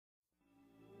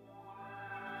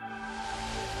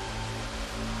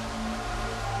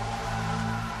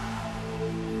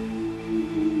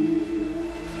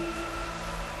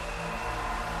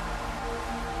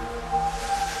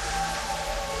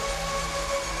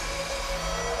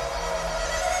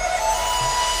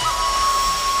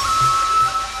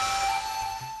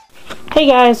Hey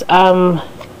guys,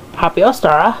 happy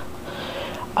Ostara.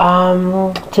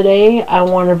 Today I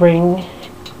want to bring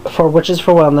for Witches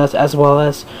for Wellness, as well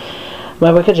as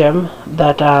my Wicca gym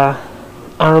that I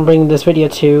want to bring this video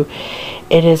to.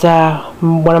 It is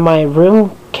one of my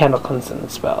room candle cleansing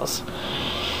spells.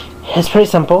 It's pretty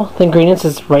simple. The ingredients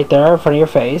is right there in front of your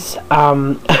face,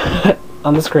 on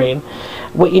the screen.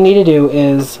 What you need to do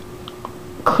is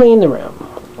clean the room.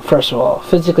 First of all,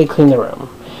 physically clean the room.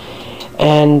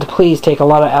 And please take a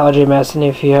lot of allergy medicine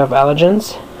if you have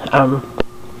allergens.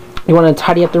 You want to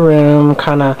tidy up the room,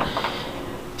 kind of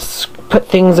put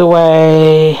things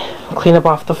away, clean up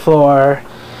off the floor,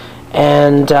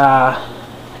 and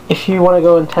if you want to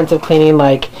go intensive cleaning,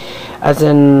 like as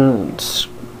in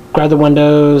scrub the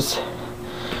windows,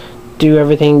 do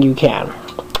everything you can.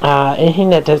 Anything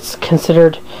that's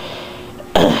considered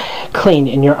clean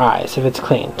in your eyes, if it's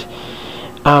cleaned.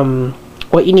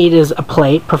 What you need is a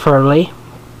plate, preferably,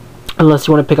 unless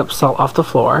you want to pick up salt off the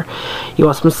floor. You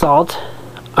want some salt,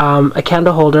 a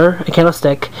candle holder, a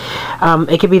candlestick.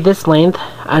 It could be this length,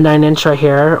 a 9-inch right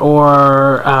here,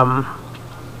 or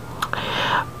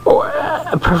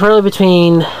preferably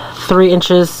between 3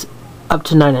 inches up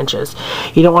to 9 inches.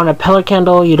 You don't want a pillar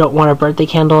candle, you don't want a birthday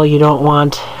candle, you don't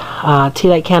want tea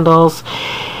light candles.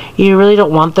 You really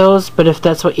don't want those, but if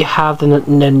that's what you have,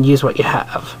 then use what you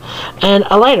have. And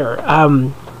a lighter.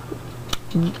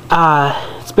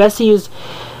 It's best to use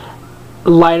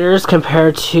lighters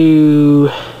compared to,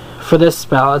 for this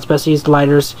spell, it's best to use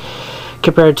lighters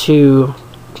compared to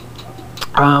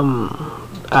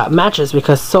matches,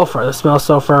 because sulfur, the smell of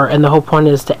sulfur, and the whole point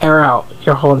is to air out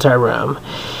your whole entire room,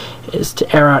 is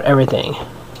to air out everything.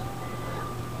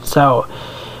 So,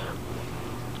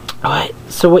 alright,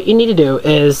 so what you need to do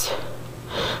is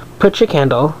put your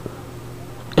candle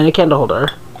in a candle holder,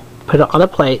 put it on a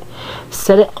plate,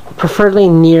 set it preferably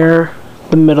near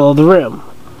the middle of the room.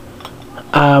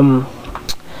 I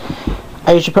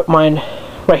usually put mine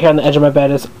right here on the edge of my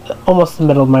bed. It's almost the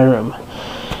middle of my room.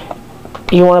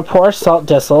 You want to pour salt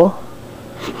deosil,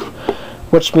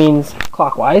 which means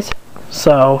clockwise.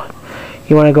 So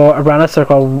you want to go around a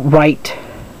circle right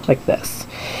like this.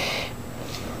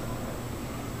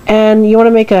 And you want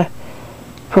to make a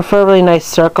preferably nice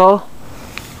circle.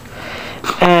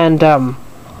 And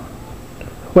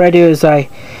what I do is I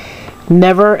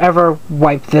never ever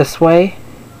wipe this way,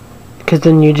 because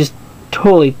then you just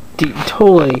totally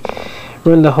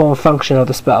ruin the whole function of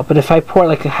the spell. But if I pour,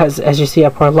 like as you see, I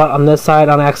pour a lot on this side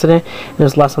on accident, and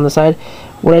there's less on this side.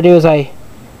 What I do is I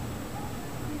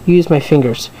use my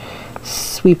fingers,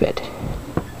 sweep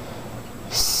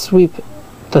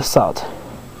the salt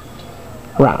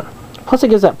around. Plus it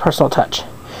gives that personal touch.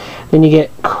 Then you get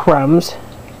crumbs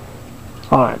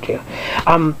on you.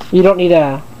 You don't need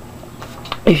a,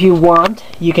 if you want,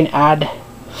 you can add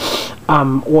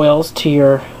oils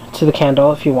to the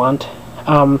candle if you want.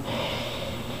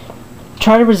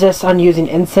 Try to resist on using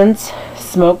incense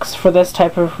smokes for this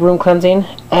type of room cleansing,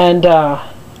 and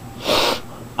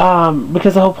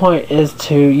because the whole point is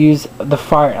to use the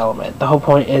fire element. The whole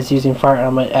point is using fire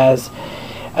element as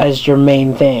your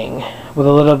main thing, with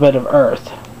a little bit of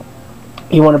earth.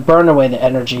 You want to burn away the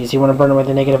energies. You want to burn away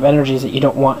the negative energies that you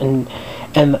don't want in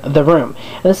the room.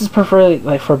 And this is preferably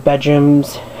like for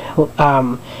bedrooms. You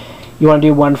want to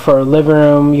do one for living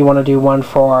room. You want to do one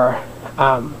for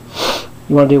the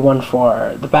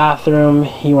bathroom.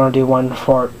 You want to do one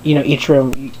for each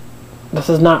room. This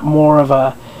is not more of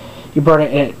a, you burn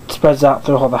it and it spreads out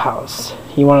through the whole house.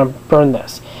 You want to burn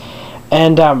this,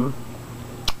 and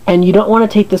you don't want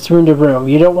to take this room to room.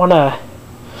 You don't want to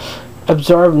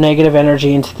absorb negative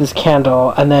energy into this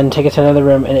candle and then take it to another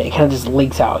room and it kind of just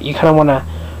leaks out. You kind of want to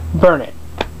burn it.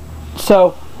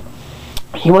 So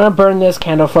you want to burn this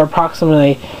candle for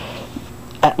approximately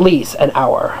at least an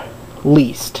hour.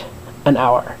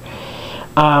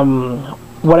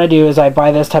 What I do is I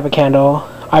buy this type of candle,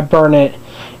 I burn it,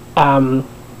 and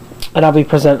I'll be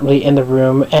presently in the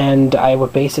room, and I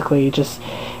would basically just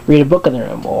read a book in the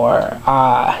room, or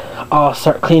I'll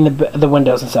start cleaning the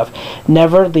windows and stuff.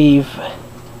 Never leave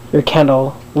your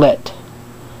candle lit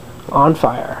on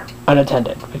fire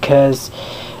unattended, because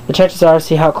the chances are,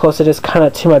 see how close it is kind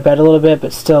of to my bed a little bit,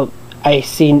 but still I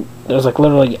see there's like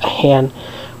literally a hand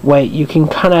way. You can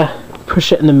kind of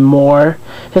push it in the more.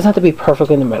 It doesn't have to be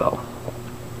perfectly in the middle,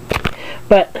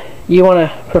 but you want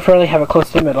to preferably have it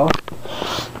close to the middle.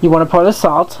 You want to pour the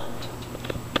salt,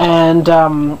 and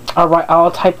I'll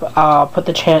put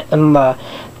the chant in the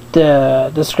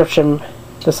description,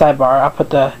 the sidebar. I'll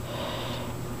put the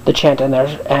chant in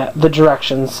there, the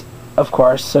directions, of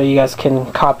course, so you guys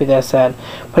can copy this and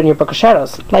put in your book of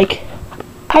shadows, like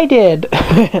I did.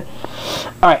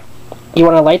 Alright, you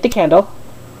want to light the candle,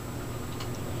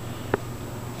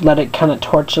 let it kind of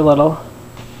torch a little,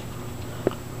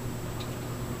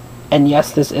 and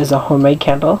yes, this is a homemade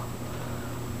candle.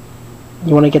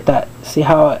 You want to get that, see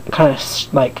how it kind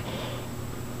of like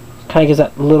gives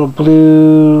that little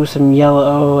blue, some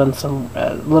yellow, and some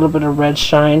a little bit of red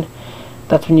shine.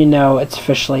 That's when you know it's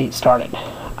officially started.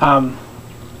 And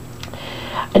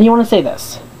you want to say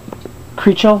this: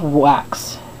 creature of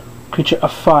wax, creature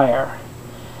of fire,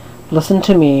 listen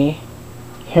to me,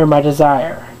 hear my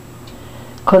desire.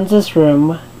 Cleanse this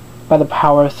room by the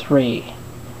power of 3,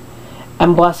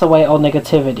 and bless away all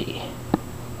negativity.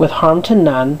 With harm to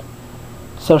none,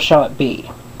 so shall it be.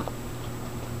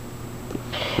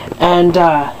 And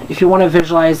if you want to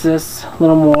visualize this a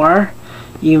little more,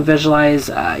 you can visualize,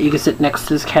 you can sit next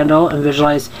to this candle and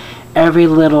visualize every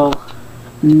little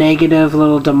negative,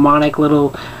 little demonic,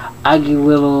 little ugly,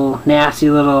 little nasty,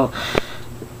 little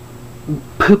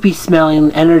poopy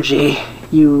smelling energy.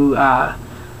 You'll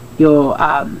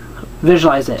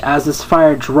visualize it as this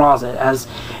fire draws it. As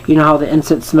you know how the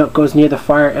incense smoke goes near the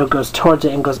fire, it goes towards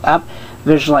it and goes up.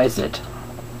 Visualize it.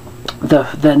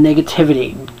 The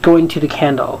negativity going to the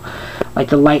candle, like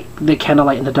the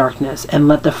candlelight in the darkness, and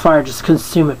let the fire just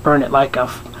consume it, burn it like a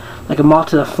moth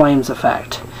to the flames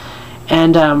effect.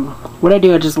 And what I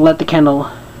do, I just let the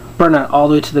candle burn out all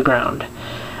the way to the ground.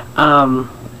 I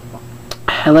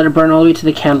let it burn all the way to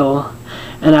the candle,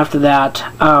 and after that,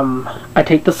 I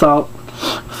take the salt,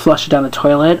 flush it down the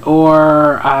toilet,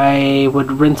 or I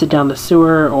would rinse it down the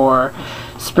sewer, or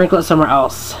sprinkle it somewhere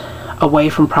else, away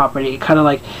from property, kind of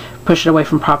like push it away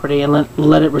from property and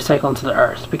let it recycle into the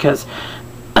earth. Because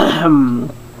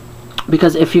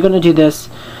because if you're going to do this,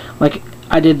 like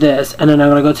I did this, and then I'm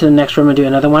going to go to the next room and do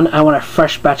another one, I want a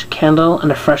fresh batch of candle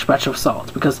and a fresh batch of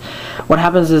salt. Because what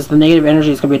happens is the negative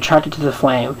energy is going to be attracted to the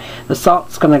flame. The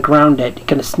salt's going to ground it,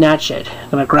 going to snatch it,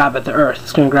 going to grab it, the earth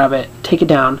is going to grab it, take it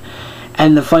down,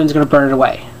 and the flame's going to burn it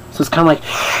away. So it's kind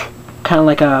of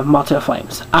like a moth to the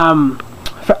flames.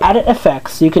 For added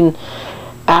effects, you can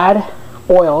add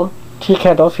oil to your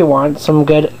candle if you want, some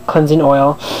good cleansing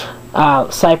oil.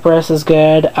 Cypress is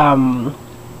good.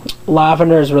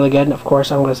 Lavender is really good, and of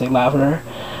course I'm going to say lavender.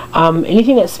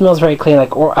 Anything that smells very clean,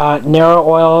 like narrow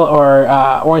oil or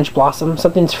orange blossom,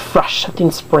 something's fresh,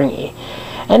 something springy.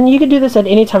 And you can do this at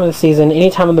any time of the season, any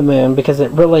time of the moon, because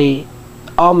it really,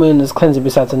 all moon is cleansing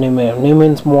besides the new moon. New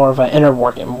moon's more of an inner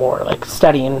working, more like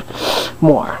studying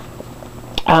more.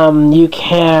 You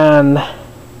can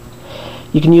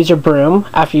use your broom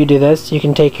after you do this. You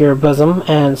can take your bosom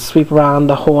and sweep around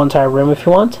the whole entire room if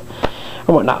you want,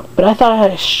 or whatnot. But I thought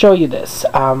I'd show you this.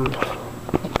 And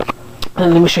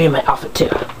let me show you my outfit too.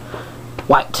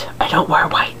 White. I don't wear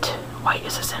white. White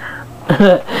is a sinner.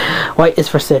 White is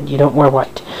for sin. You don't wear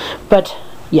white. But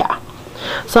yeah.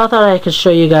 So I thought I could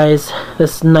show you guys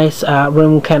this nice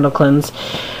room candle cleanse.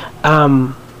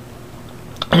 And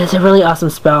it's a really awesome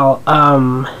spell.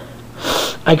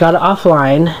 I got it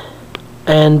offline,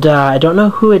 and I don't know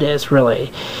who it is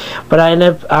really, but I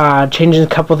ended up changing a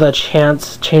couple of the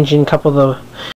chants, changing a couple of the